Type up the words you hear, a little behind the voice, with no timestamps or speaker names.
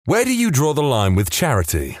Where do you draw the line with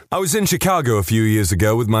charity? I was in Chicago a few years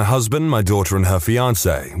ago with my husband, my daughter, and her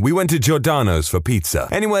fiance. We went to Giordano's for pizza.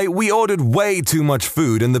 Anyway, we ordered way too much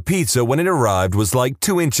food, and the pizza, when it arrived, was like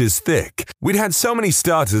 2 inches thick. We'd had so many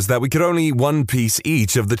starters that we could only eat one piece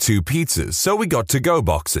each of the 2 pizzas, so we got to-go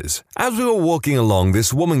boxes. As we were walking along,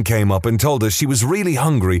 this woman came up and told us she was really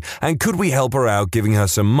hungry, and could we help her out giving her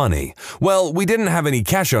some money? Well, we didn't have any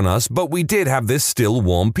cash on us, but we did have this still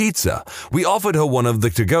warm pizza. We offered her one of the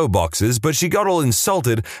to-go boxes, but she got all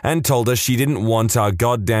insulted and told us she didn't want our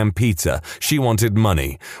goddamn pizza. She wanted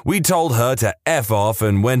money. We told her to F off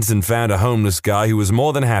and went and found a homeless guy who was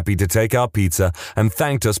more than happy to take our pizza and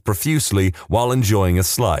thanked us profusely while enjoying a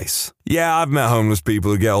slice. Yeah, I've met homeless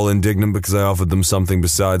people who get all indignant because I offered them something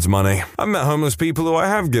besides money. I've met homeless people who I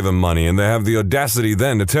have given money and they have the audacity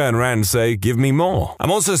then to turn around and say, give me more.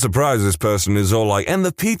 I'm also surprised this person is all like, and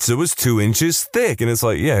the pizza was 2 inches thick. And it's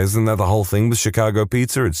like, yeah, isn't that the whole thing with Chicago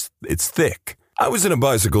pizza? It's thick. I was in a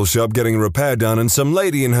bicycle shop getting a repair done and some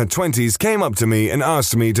lady in her 20s came up to me and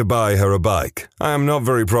asked me to buy her a bike. I am not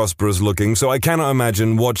very prosperous looking, so I cannot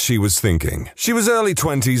imagine what she was thinking. She was early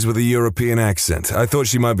 20s with a European accent. I thought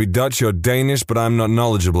she might be Dutch or Danish, but I'm not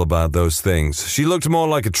knowledgeable about those things. She looked more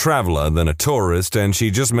like a traveler than a tourist, and she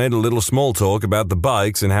just made a little small talk about the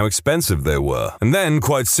bikes and how expensive they were, and then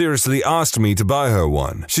quite seriously asked me to buy her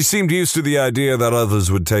one. She seemed used to the idea that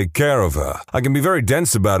others would take care of her. I can be very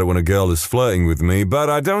dense about it when a girl is flirting with me, but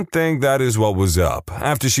I don't think that is what was up.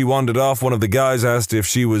 After she wandered off, one of the guys asked if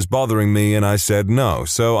she was bothering me and I said no,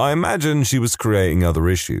 so I imagine she was creating other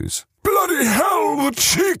issues. Bloody hell, the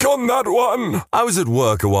cheek on that one! I was at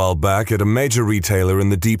work a while back at a major retailer in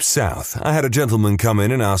the Deep South. I had a gentleman come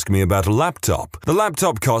in and ask me about a laptop. The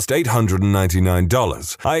laptop cost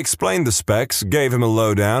 $899. I explained the specs, gave him a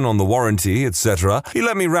lowdown on the warranty, etc. He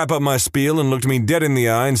let me wrap up my spiel and looked me dead in the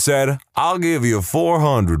eye and said, I'll give you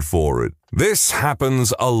 $400 for it. This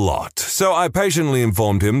happens a lot, so I patiently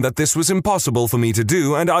informed him that this was impossible for me to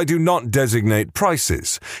do and I do not designate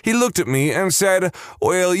prices. He looked at me and said,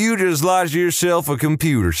 well, you just lost yourself a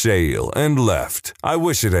computer sale, and left. I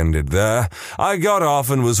wish it ended there. I got off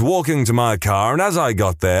and was walking to my car, and as I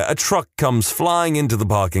got there, a truck comes flying into the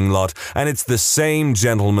parking lot, and it's the same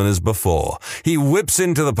gentleman as before. He whips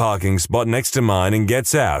into the parking spot next to mine and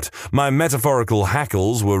gets out. My metaphorical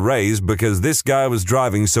hackles were raised because this guy was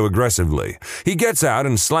driving so aggressively. He gets out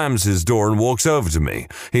and slams his door and walks over to me.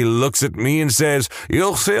 He looks at me and says,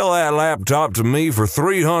 you'll sell that laptop to me for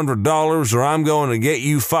 $300 or I'm going to get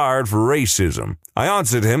you fired for racism. I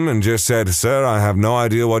answered him and just said, sir, I have no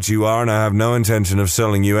idea what you are and I have no intention of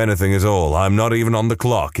selling you anything at all. I'm not even on the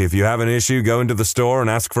clock. If you have an issue, go into the store and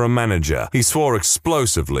ask for a manager. He swore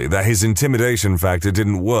explosively that his intimidation factor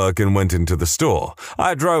didn't work and went into the store.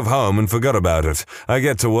 I drove home and forgot about it. I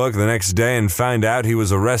get to work the next day and find out he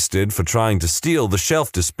was arrested for trying to steal the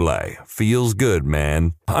shelf display. Feels good,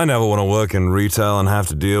 man. I never want to work in retail and have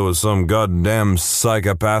to deal with some goddamn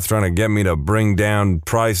psychopath trying to get me to bring down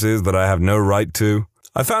prices that I have no right to.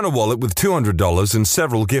 I found a wallet with $200 and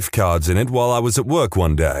several gift cards in it while I was at work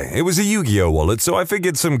one day. It was a Yu-Gi-Oh wallet, so I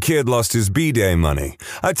figured some kid lost his B-Day money.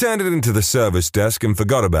 I turned it into the service desk and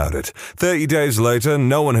forgot about it. 30 days later,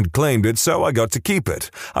 no one had claimed it, so I got to keep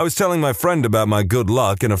it. I was telling my friend about my good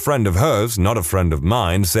luck, and a friend of hers, not a friend of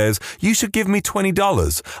mine, says, you should give me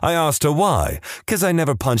 $20. I asked her why. 'Cause I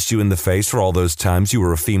never punched you in the face for all those times you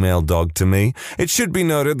were a female dog to me. It should be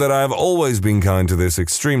noted that I have always been kind to this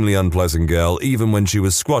extremely unpleasant girl, even when she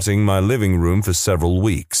was squatting my living room for several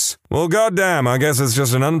weeks. Well, goddamn, I guess it's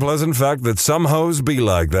just an unpleasant fact that some hoes be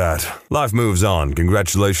like that. Life moves on.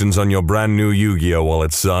 Congratulations on your brand new Yu-Gi-Oh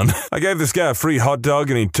wallet, son. I gave this guy a free hot dog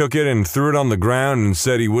and he took it and threw it on the ground and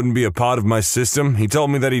said he wouldn't be a part of my system. He told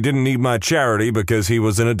me that he didn't need my charity because he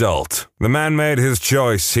was an adult. The man made his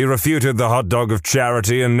choice. He refuted the hot dog of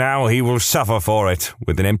charity and now he will suffer for it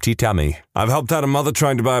with an empty tummy. I've helped out a mother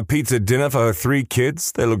trying to buy a pizza dinner for her 3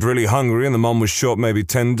 kids. They looked really hungry and the mom was short maybe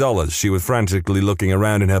 $10. She was frantically looking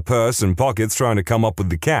around in her purse and pockets trying to come up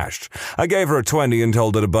with the cash. I gave her a 20 and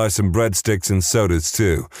told her to buy some breadsticks and sodas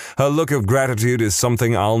too. Her look of gratitude is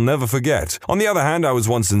something I'll never forget. On the other hand, I was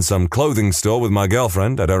once in some clothing store with my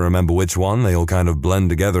girlfriend. I don't remember which one. They all kind of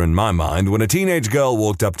blend together in my mind. When a teenage girl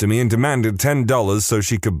walked up to me and demanded $10 so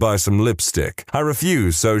she could buy some lipstick. I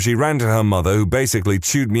refused, so she ran to her mother, who basically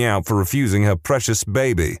chewed me out for refusing her precious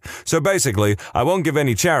baby. So basically, I won't give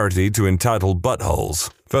any charity to entitled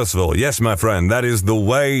buttholes. First of all, yes, my friend, that is the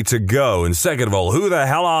way to go. And second of all, who the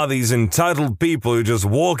hell are these entitled people who just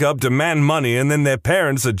walk up, demand money, and then their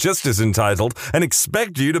parents are just as entitled and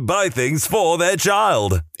expect you to buy things for their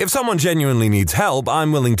child? If someone genuinely needs help,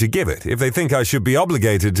 I'm willing to give it. If they think I should be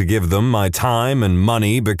obligated to give them my time and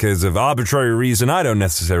money because of arbitrary reason I don't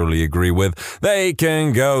necessarily agree with, they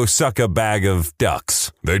can go suck a bag of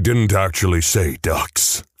ducks. They didn't actually say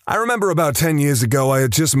ducks. I remember about 10 years ago, I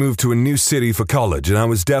had just moved to a new city for college, and I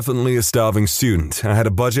was definitely a starving student. I had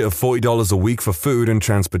a budget of $40 a week for food and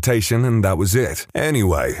transportation, and that was it.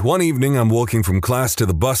 Anyway, one evening I'm walking from class to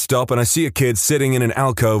the bus stop, and I see a kid sitting in an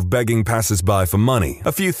alcove begging passers-by for money.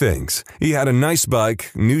 A few things. He had a nice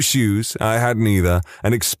bike, new shoes, I had neither,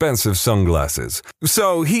 and expensive sunglasses.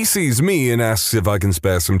 So he sees me and asks if I can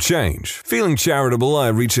spare some change. Feeling charitable, I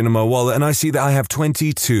reach into my wallet, and I see that I have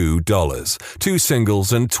 $22. 2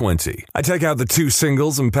 singles and 20. I take out the 2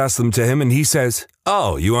 singles and pass them to him, and he says,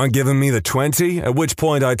 "Oh, you aren't giving me the 20? At which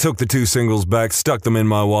point I took the 2 singles back, stuck them in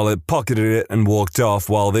my wallet, pocketed it, and walked off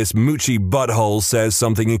while this moochy butthole says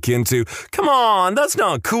something akin to, "Come on, that's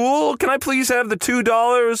not cool. Can I please have the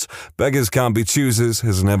 $2? Beggars can't be choosers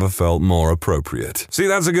has never felt more appropriate. See,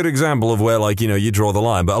 that's a good example of where, you draw the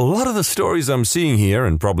line. But a lot of the stories I'm seeing here,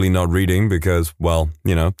 and probably not reading because,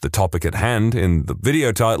 the topic at hand in the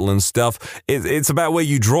video title and stuff, it's about where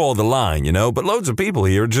you draw the line, But loads of people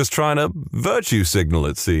here are just trying to virtue signal,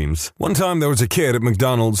 it seems. One time there was a kid at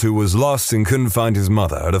McDonald's who was lost and couldn't find his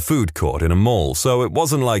mother at a food court in a mall, so it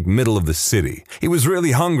wasn't like middle of the city. He was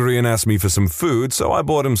really hungry and asked me for some food, so I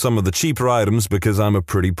bought him some of the cheaper items because I'm a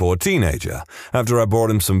pretty poor teenager. After I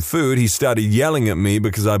bought him some food, he started yelling at me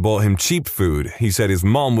because I bought him cheap food. He said his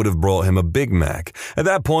mom would have brought him a Big Mac. At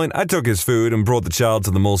that point, I took his food and brought the child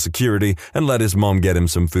to the mall security and let his mom get him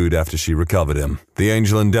some food after she recovered him. The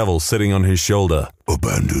angel and devil sitting on his shoulder.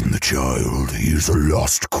 Abandon the child. He is a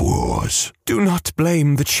lost cause. Do not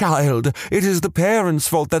blame the child. It is the parents'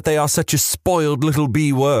 fault that they are such a spoiled little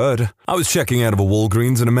B-word. I was checking out of a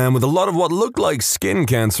Walgreens and a man with a lot of what looked like skin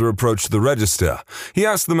cancer approached the register. He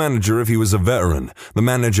asked the manager if he was a veteran. The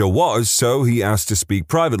manager was, so he asked to speak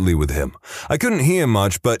privately with him. I couldn't hear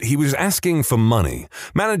much, but he was asking for money.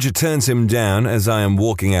 Manager turns him down as I am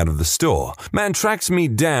walking out of the store. Man tracks me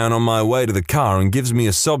down on my way to the car and gives me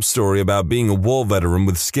a sob story about being a war veteran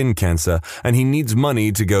with skin cancer, and he needs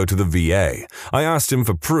money to go to the VA. I asked him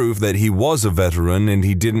for proof that he was a veteran, and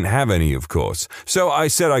he didn't have any, of course. So I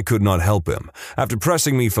said I could not help him. After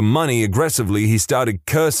pressing me for money aggressively, he started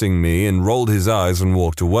cursing me and rolled his eyes and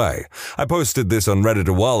walked away. I posted this on Reddit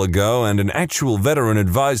a while ago, and an actual veteran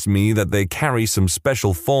advised me that they carry some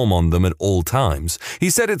special form on them at all times. He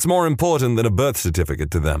said it's more important than a birth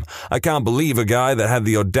certificate to them. I can't believe a guy that had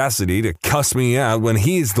the audacity to cuss me out when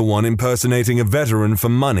he's the one impersonating a veteran for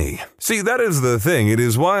money. See, that is the thing. It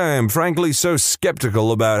is why I am frankly so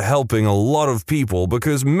skeptical about helping a lot of people,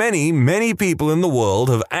 because many people in the world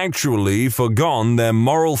have actually forgone their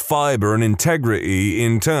moral fiber and integrity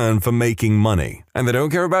in turn for making money. And they don't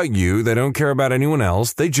care about you, they don't care about anyone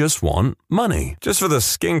else, they just want money. Just for the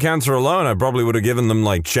skin cancer alone, I probably would have given them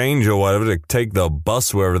change or whatever to take the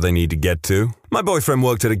bus wherever they need to get to. My boyfriend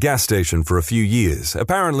worked at a gas station for a few years.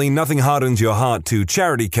 Apparently, nothing hardens your heart to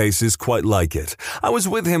charity cases quite like it. I was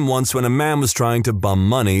with him once when a man was trying to bum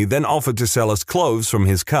money, then offered to sell us clothes from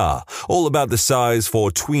his car, all about the size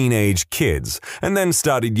for tween-age kids, and then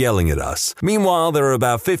started yelling at us. Meanwhile, there are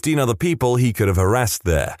about 15 other people he could have harassed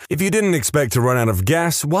there. If you didn't expect to run out of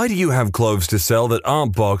gas, why do you have clothes to sell that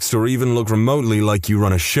aren't boxed or even look remotely like you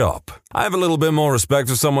run a shop? I have a little bit more respect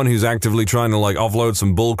for someone who's actively trying to offload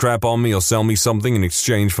some bullcrap on me or sell me something in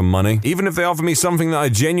exchange for money. Even if they offer me something that I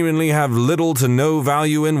genuinely have little to no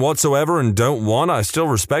value in whatsoever and don't want, I still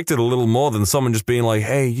respect it a little more than someone just being like,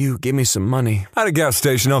 "Hey, you, give me some money." At a gas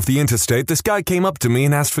station off the interstate, this guy came up to me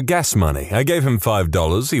and asked for gas money. I gave him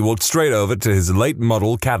 $5. He walked straight over to his late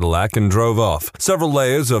model Cadillac and drove off. Several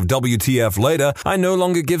layers of WTF later, I no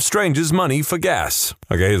longer give strangers money for gas.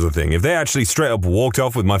 Okay, here's the thing. If they actually straight up walked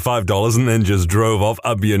off with my $5 and then just drove off,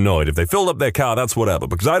 I'd be annoyed. If they filled up their car, that's whatever,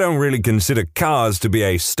 because I don't really consider cars to be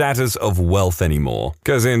a status of wealth anymore.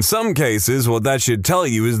 Because in some cases, what that should tell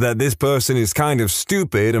you is that this person is kind of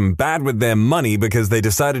stupid and bad with their money because they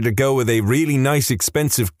decided to go with a really nice,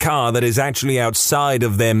 expensive car that is actually outside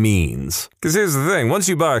of their means. Because here's the thing, once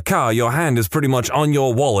you buy a car, your hand is pretty much on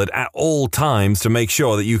your wallet at all times to make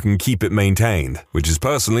sure that you can keep it maintained. Which is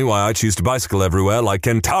personally why I choose to bicycle everywhere like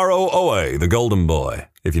Kentaro Oe, the golden boy.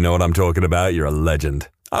 If you know what I'm talking about, you're a legend.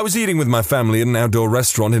 I was eating with my family at an outdoor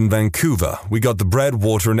restaurant in Vancouver. We got the bread,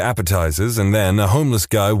 water, and appetizers, and then a homeless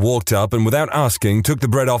guy walked up and without asking took the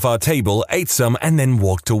bread off our table, ate some, and then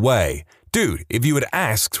walked away. Dude, if you had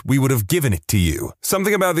asked, we would have given it to you.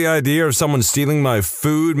 Something about the idea of someone stealing my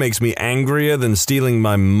food makes me angrier than stealing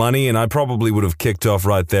my money, and I probably would have kicked off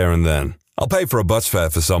right there and then. I'll pay for a bus fare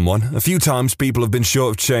for someone. A few times people have been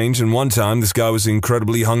short of change, and one time this guy was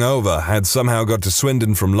incredibly hungover, had somehow got to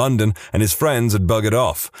Swindon from London, and his friends had buggered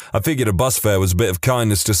off. I figured a bus fare was a bit of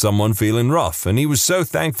kindness to someone feeling rough, and he was so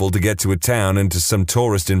thankful to get to a town and to some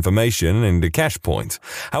tourist information and a cash point.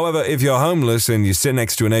 However, if you're homeless and you sit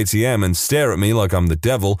next to an ATM and stare at me like I'm the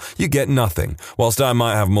devil, you get nothing. Whilst I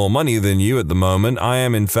might have more money than you at the moment, I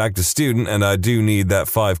am in fact a student and I do need that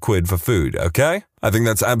 £5 for food, okay? I think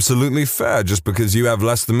that's absolutely fair. Just because you have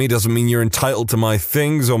less than me doesn't mean you're entitled to my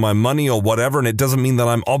things or my money or whatever, and it doesn't mean that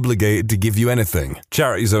I'm obligated to give you anything.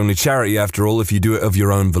 Charity's only charity, after all, if you do it of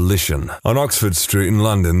your own volition. On Oxford Street in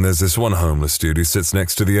London, there's this one homeless dude who sits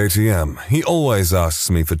next to the ATM. He always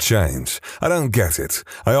asks me for change. I don't get it.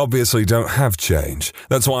 I obviously don't have change.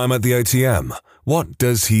 That's why I'm at the ATM. What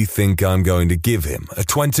does he think I'm going to give him? A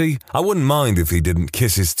 20? I wouldn't mind if he didn't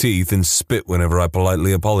kiss his teeth and spit whenever I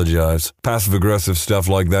politely apologize. Passive-aggressive stuff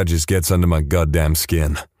like that just gets under my goddamn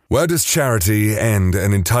skin. Where does charity end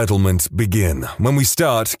and entitlement begin? When we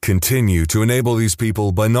start, continue to enable these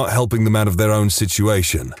people by not helping them out of their own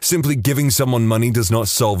situation. Simply giving someone money does not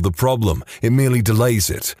solve the problem. It merely delays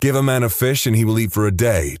it. Give a man a fish and he will eat for a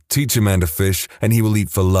day. Teach a man to fish and he will eat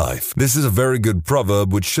for life. This is a very good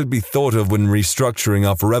proverb which should be thought of when restructuring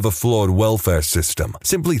our forever flawed welfare system.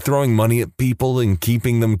 Simply throwing money at people and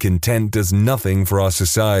keeping them content does nothing for our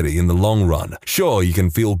society in the long run. Sure, you can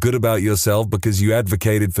feel good about yourself because you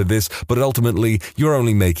advocated for this, but ultimately, you're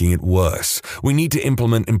only making it worse. We need to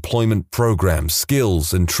implement employment programs,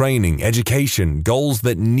 skills and training, education, goals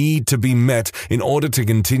that need to be met in order to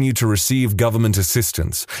continue to receive government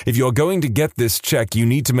assistance. If you're going to get this check, you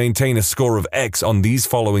need to maintain a score of X on these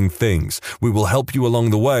following things. We will help you along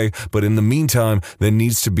the way, but in the meantime, there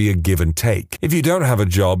needs to be a give and take. If you don't have a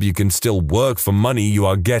job, you can still work for money you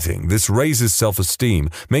are getting. This raises self-esteem,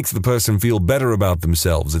 makes the person feel better about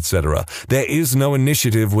themselves, etc. There is no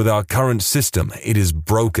initiative with our current system. It is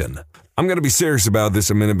broken. I'm going to be serious about this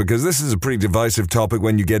a minute because this is a pretty divisive topic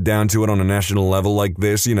when you get down to it on a national level like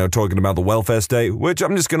this, talking about the welfare state, which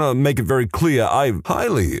I'm just going to make it very clear. I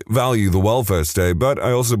highly value the welfare state, but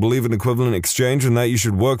I also believe in equivalent exchange and that you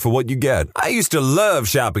should work for what you get. I used to love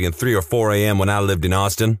shopping at 3 or 4 a.m. when I lived in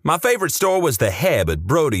Austin. My favorite store was the Heb at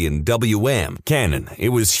Brody and WM, Cannon. It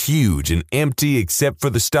was huge and empty except for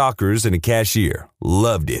the stalkers and a cashier.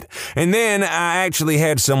 Loved it. And then I actually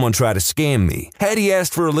had someone try to scam me. Had he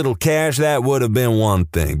asked for a little cash, that would have been one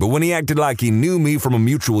thing. But when he acted like he knew me from a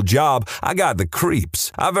mutual job, I got the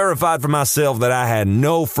creeps. I verified for myself that I had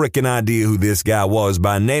no frickin' idea who this guy was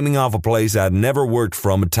by naming off a place I'd never worked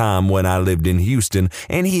from a time when I lived in Houston,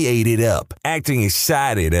 and he ate it up, acting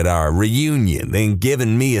excited at our reunion, then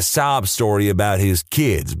giving me a sob story about his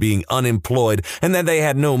kids being unemployed and that they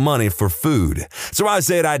had no money for food. So I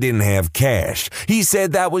said I didn't have cash. He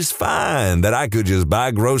said that was fine, that I could just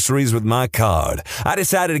buy groceries with my card. I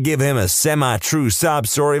decided to give him a semi-true sob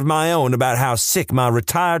story of my own about how sick my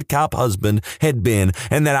retired cop husband had been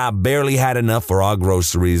and that I barely had enough for our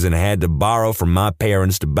groceries and had to borrow from my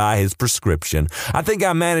parents to buy his prescription. I think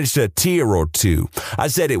I managed a tear or two. I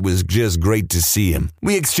said it was just great to see him.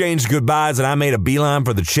 We exchanged goodbyes and I made a beeline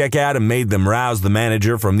for the checkout and made them rouse the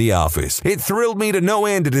manager from the office. It thrilled me to no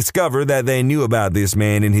end to discover that they knew about this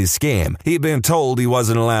man and his scam. He had been told he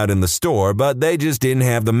wasn't allowed in the store, but they just didn't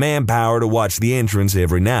have the manpower to watch the entrance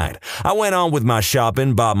every night. I went on with my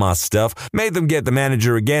shopping, bought my stuff, made them get the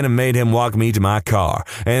manager again, and made him walk me to my car.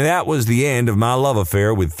 And that was the end of my love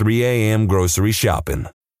affair with 3 a.m. grocery shopping.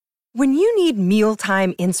 When you need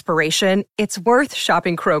mealtime inspiration, it's worth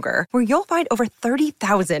shopping Kroger, where you'll find over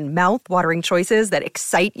 30,000 mouth-watering choices that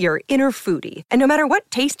excite your inner foodie. And no matter what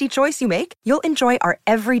tasty choice you make, you'll enjoy our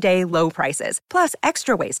everyday low prices, plus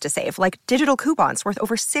extra ways to save, like digital coupons worth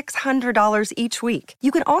over $600 each week.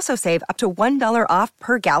 You can also save up to $1 off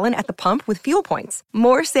per gallon at the pump with fuel points.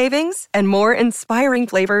 More savings and more inspiring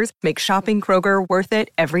flavors make shopping Kroger worth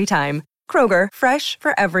it every time. Kroger, fresh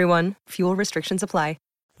for everyone. Fuel restrictions apply.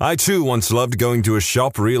 I too once loved going to a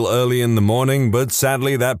shop real early in the morning, but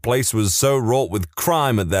sadly that place was so wrought with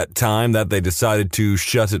crime at that time that they decided to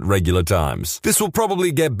shut at regular times. This will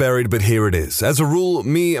probably get buried, but here it is. As a rule,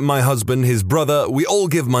 me, my husband, his brother, we all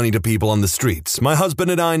give money to people on the streets. My husband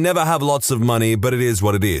and I never have lots of money, but it is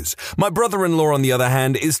what it is. My brother-in-law, on the other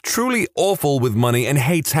hand, is truly awful with money and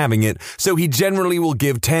hates having it, so he generally will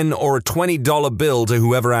give $10 or a $20 bill to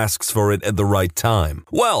whoever asks for it at the right time.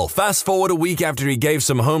 Well, fast forward a week after he gave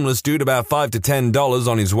some homeless dude about $5 to $10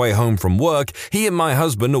 on his way home from work. He and my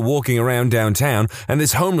husband are walking around downtown, and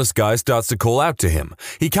this homeless guy starts to call out to him.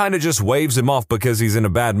 He kinda just waves him off because he's in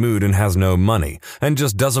a bad mood and has no money, and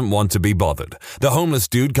just doesn't want to be bothered. The homeless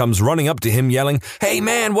dude comes running up to him yelling, "Hey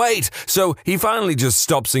man, wait!" So he finally just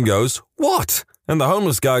stops and goes, "What?" And the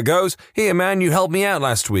homeless guy goes, "Here man, you helped me out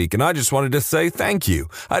last week and I just wanted to say thank you.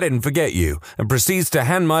 I didn't forget you," and proceeds to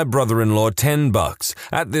hand my brother-in-law $10.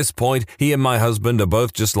 At this point, he and my husband are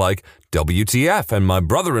both just like, WTF, and my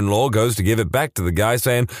brother-in-law goes to give it back to the guy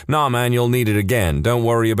saying, "Nah man, you'll need it again, don't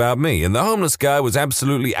worry about me," and the homeless guy was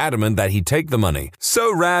absolutely adamant that he'd take the money.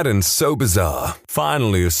 So rad and so bizarre.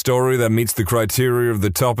 Finally, a story that meets the criteria of the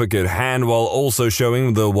topic at hand while also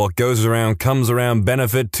showing the what goes around comes around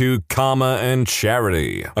benefit to karma and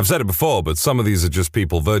charity. I've said it before, but some of these are just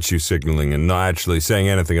people virtue signaling and not actually saying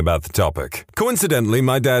anything about the topic. Coincidentally,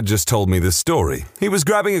 my dad just told me this story. He was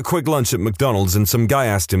grabbing a quick lunch at McDonald's and some guy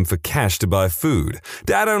asked him for cash to buy food.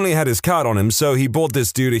 Dad only had his card on him, so he bought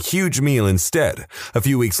this dude a huge meal instead. A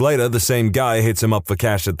few weeks later, the same guy hits him up for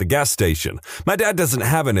cash at the gas station. My dad doesn't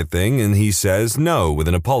have anything, and he says no with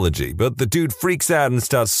an apology, but the dude freaks out and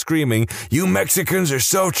starts screaming, "You Mexicans are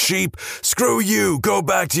so cheap! Screw you! Go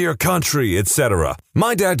back to your country!" etc.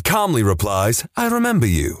 My dad calmly replies, "I remember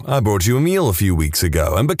you. I brought you a meal a few weeks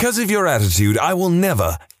ago, and because of your attitude, I will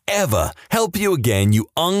never, ever help you again, you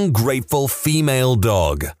ungrateful female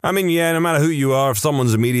dog." I mean, yeah, no matter who you are, if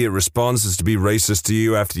someone's immediate response is to be racist to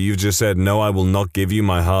you after you've just said, "No, I will not give you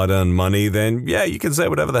my hard-earned money," then yeah, you can say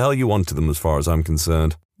whatever the hell you want to them as far as I'm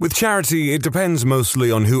concerned. With charity, it depends mostly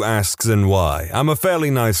on who asks and why. I'm a fairly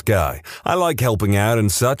nice guy. I like helping out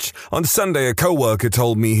and such. On Sunday, a coworker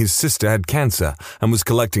told me his sister had cancer and was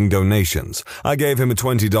collecting donations. I gave him a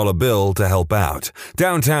 $20 bill to help out.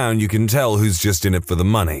 Downtown, you can tell who's just in it for the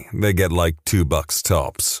money. They get like $2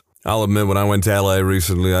 tops. I'll admit, when I went to LA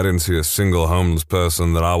recently, I didn't see a single homeless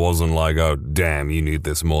person that I wasn't like, "Oh, damn, you need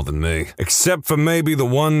this more than me." Except for maybe the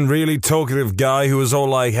one really talkative guy who was all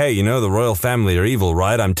like, "Hey, you know, the royal family are evil,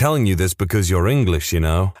 right? I'm telling you this because you're English, you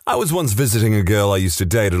know." I was once visiting a girl I used to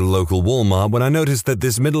date at a local Walmart when I noticed that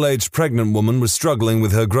this middle-aged pregnant woman was struggling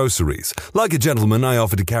with her groceries. Like a gentleman, I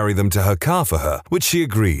offered to carry them to her car for her, which she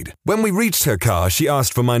agreed. When we reached her car, she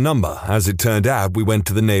asked for my number. As it turned out, we went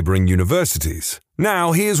to the neighboring universities.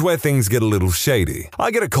 Now, here's where things get a little shady.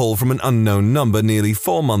 I get a call from an unknown number nearly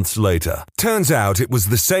 4 months later. Turns out it was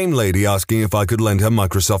the same lady asking if I could lend her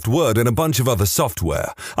Microsoft Word and a bunch of other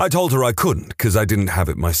software. I told her I couldn't because I didn't have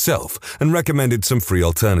it myself and recommended some free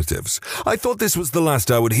alternatives. I thought this was the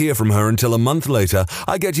last I would hear from her until a month later,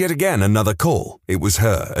 I get yet again another call. It was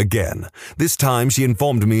her again. This time she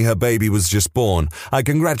informed me her baby was just born. I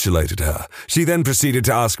congratulated her. She then proceeded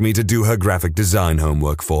to ask me to do her graphic design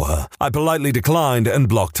homework for her. I politely declined and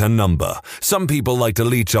blocked her number. Some people like to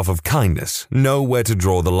leech off of kindness, know where to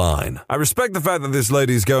draw the line. I respect the fact that this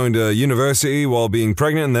lady's going to university while being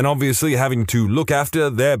pregnant and then obviously having to look after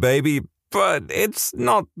their baby, but it's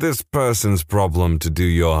not this person's problem to do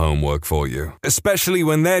your homework for you, especially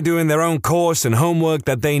when they're doing their own course and homework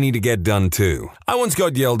that they need to get done too. I once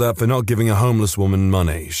got yelled at for not giving a homeless woman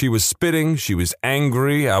money. She was spitting, she was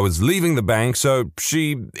angry, I was leaving the bank, so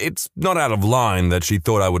it's not out of line that she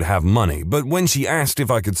thought I would have money, but when she asked if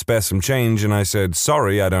I could spare some change and I said,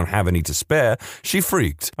 "Sorry, I don't have any to spare," she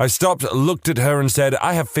freaked. I stopped, looked at her and said,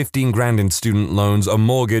 "I have 15 grand in student loans, a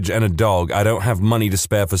mortgage and a dog. I don't have money to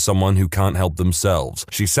spare for someone who can't help themselves."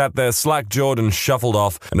 She sat there slack-jawed and shuffled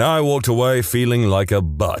off, and I walked away feeling like a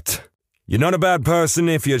butt. You're not a bad person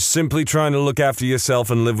if you're simply trying to look after yourself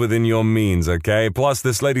and live within your means, okay? Plus,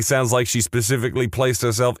 this lady sounds like she specifically placed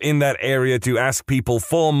herself in that area to ask people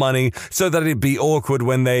for money so that it'd be awkward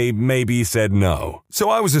when they maybe said no. So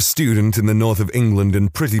I was a student in the north of England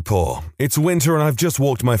and pretty poor. It's winter and I've just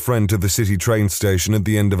walked my friend to the city train station at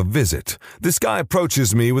the end of a visit. This guy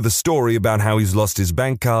approaches me with a story about how he's lost his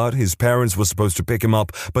bank card, his parents were supposed to pick him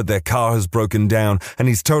up, but their car has broken down and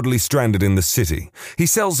he's totally stranded in the city. He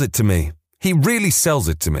sells it to me. He really sells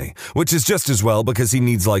it to me, which is just as well because he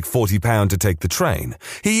needs like £40 to take the train.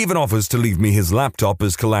 He even offers to leave me his laptop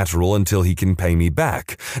as collateral until he can pay me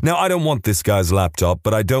back. Now, I don't want this guy's laptop,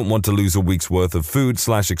 but I don't want to lose a week's worth of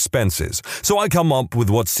food/expenses. So I come up with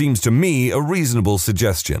what seems to me a reasonable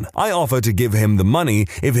suggestion. I offer to give him the money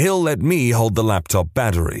if he'll let me hold the laptop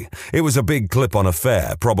battery. It was a big clip-on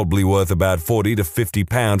affair, probably worth about £40 to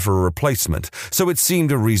 £50 for a replacement, so it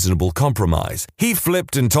seemed a reasonable compromise. He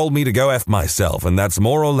flipped and told me to go F myself, and that's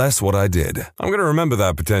more or less what I did. I'm going to remember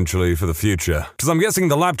that potentially for the future, because I'm guessing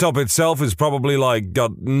the laptop itself is probably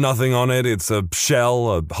got nothing on it. It's a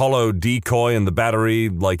shell, a hollow decoy, and the battery,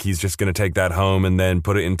 he's just going to take that home and then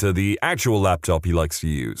put it into the actual laptop he likes to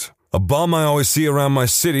use. A bum I always see around my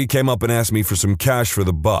city came up and asked me for some cash for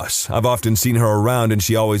the bus. I've often seen her around and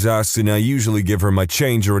she always asks, and I usually give her my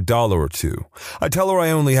change or $1 or $2. I tell her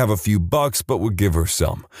I only have a few bucks but would give her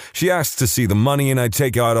some. She asks to see the money and I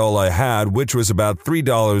take out all I had, which was about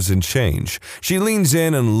 $3 and change. She leans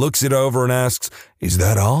in and looks it over and asks, "Is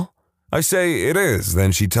that all?" I say it is,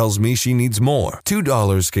 then she tells me she needs more.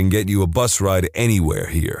 $2 can get you a bus ride anywhere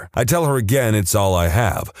here. I tell her again it's all I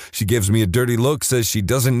have. She gives me a dirty look, says she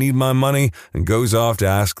doesn't need my money, and goes off to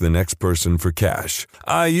ask the next person for cash.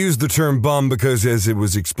 I use the term bum because, as it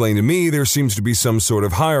was explained to me, there seems to be some sort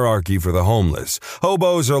of hierarchy for the homeless.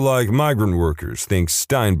 Hobos are like migrant workers, think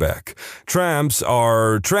Steinbeck. Tramps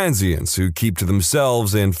are transients who keep to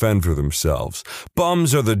themselves and fend for themselves.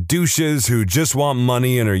 Bums are the douches who just want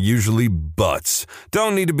money and are usually butts.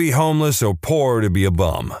 Don't need to be homeless or poor to be a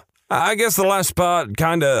bum. I guess the last part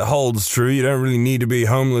kinda holds true. You don't really need to be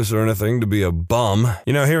homeless or anything to be a bum.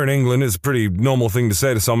 Here in England, it's a pretty normal thing to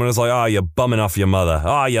say to someone. It's like, you're bumming off your mother.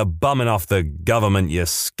 You're bumming off the government, you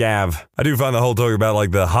scav. I do find the whole talk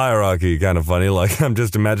about, the hierarchy kind of funny. I'm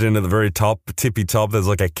just imagining at the very top, tippy top, there's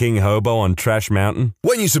a king hobo on Trash Mountain.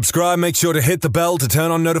 When you subscribe, make sure to hit the bell to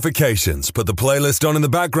turn on notifications. Put the playlist on in the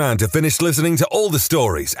background to finish listening to all the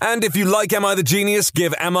stories. And if you like Am I the Genius,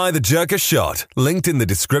 give Am I the Jerk a shot. Linked in the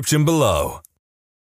description below.